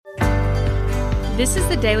This is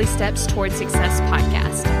the Daily Steps Toward Success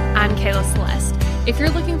podcast. I'm Kayla Celeste. If you're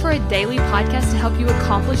looking for a daily podcast to help you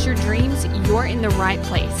accomplish your dreams, you're in the right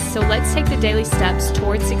place. So let's take the daily steps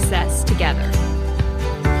toward success together.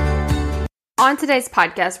 On today's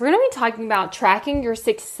podcast, we're going to be talking about tracking your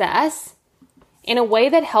success in a way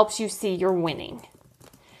that helps you see you're winning.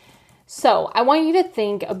 So I want you to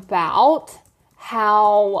think about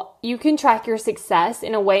how you can track your success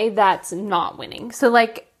in a way that's not winning. So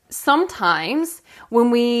sometimes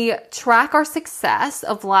when we track our success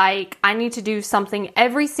of I need to do something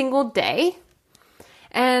every single day,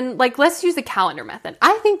 and let's use the calendar method.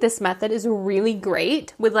 I think this method is really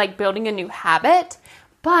great with building a new habit,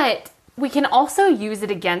 but we can also use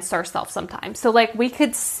it against ourselves sometimes. So we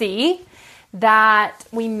could see that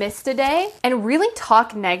we missed a day and really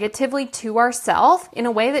talk negatively to ourselves in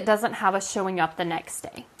a way that doesn't have us showing up the next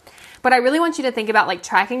day. But I really want you to think about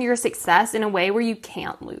tracking your success in a way where you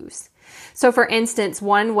can't lose. So for instance,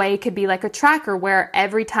 one way could be a tracker where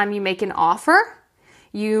every time you make an offer,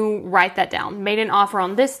 you write that down. Made an offer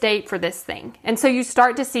on this date for this thing. And so you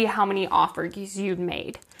start to see how many offers you've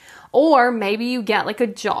made. Or maybe you get a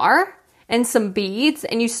jar and some beads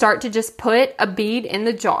and you start to just put a bead in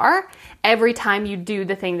the jar every time you do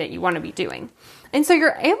the thing that you want to be doing. And so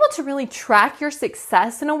you're able to really track your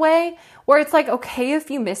success in a way where it's okay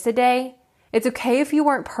if you miss a day. It's okay if you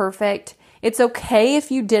weren't perfect. It's okay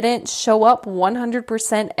if you didn't show up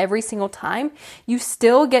 100% every single time. You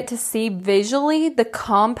still get to see visually the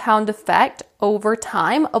compound effect over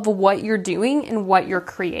time of what you're doing and what you're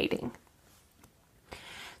creating.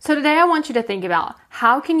 So today I want you to think about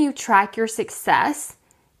how can you track your success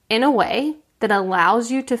in a way that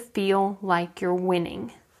allows you to feel like you're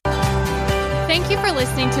winning. Thank you for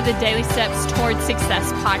listening to the Daily Steps Toward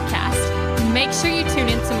Success podcast. Make sure you tune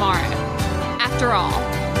in tomorrow. After all,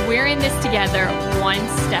 we're in this together, one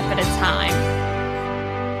step at a time.